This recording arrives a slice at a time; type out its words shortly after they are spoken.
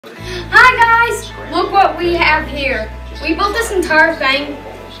Hi guys, look what we have here. We built this entire thing.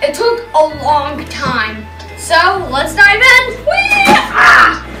 It took a long time. So let's dive in. Whee!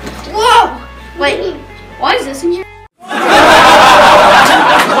 Ah! Whoa! Wait, why is this in here?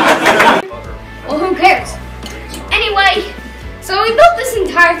 Well, who cares? Anyway, so we built this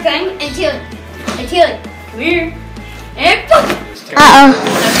entire thing, and Tilly, come here. And boom! Tilly's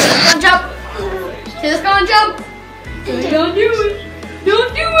gonna jump. Tilly's gonna jump. Don't do it.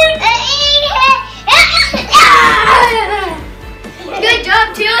 Don't do it. Good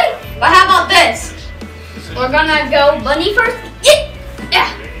job, Tilly. But how about this? We're gonna go bunny first.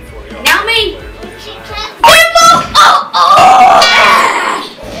 Yeah. Now me.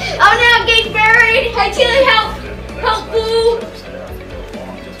 Oh no, I'm getting buried. Hey, Tilly, help. Help, boo.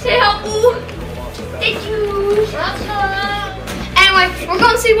 Say help, boo. Thank you. Anyway, we're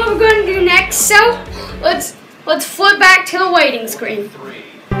gonna see what we're gonna do next. So let's flip back to the waiting screen.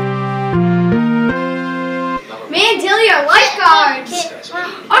 Me and Tilly are lifeguards.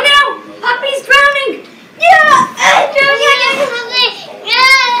 Oh no, Poppy's drowning. Yeah.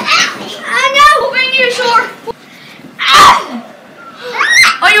 I know. We'll bring you ashore.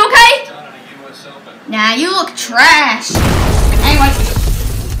 Are you okay? Nah, you look trash. Anyway,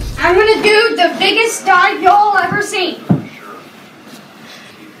 I'm gonna do the biggest dive y'all ever seen.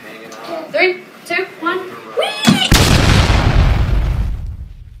 3, 2, 1. Whee!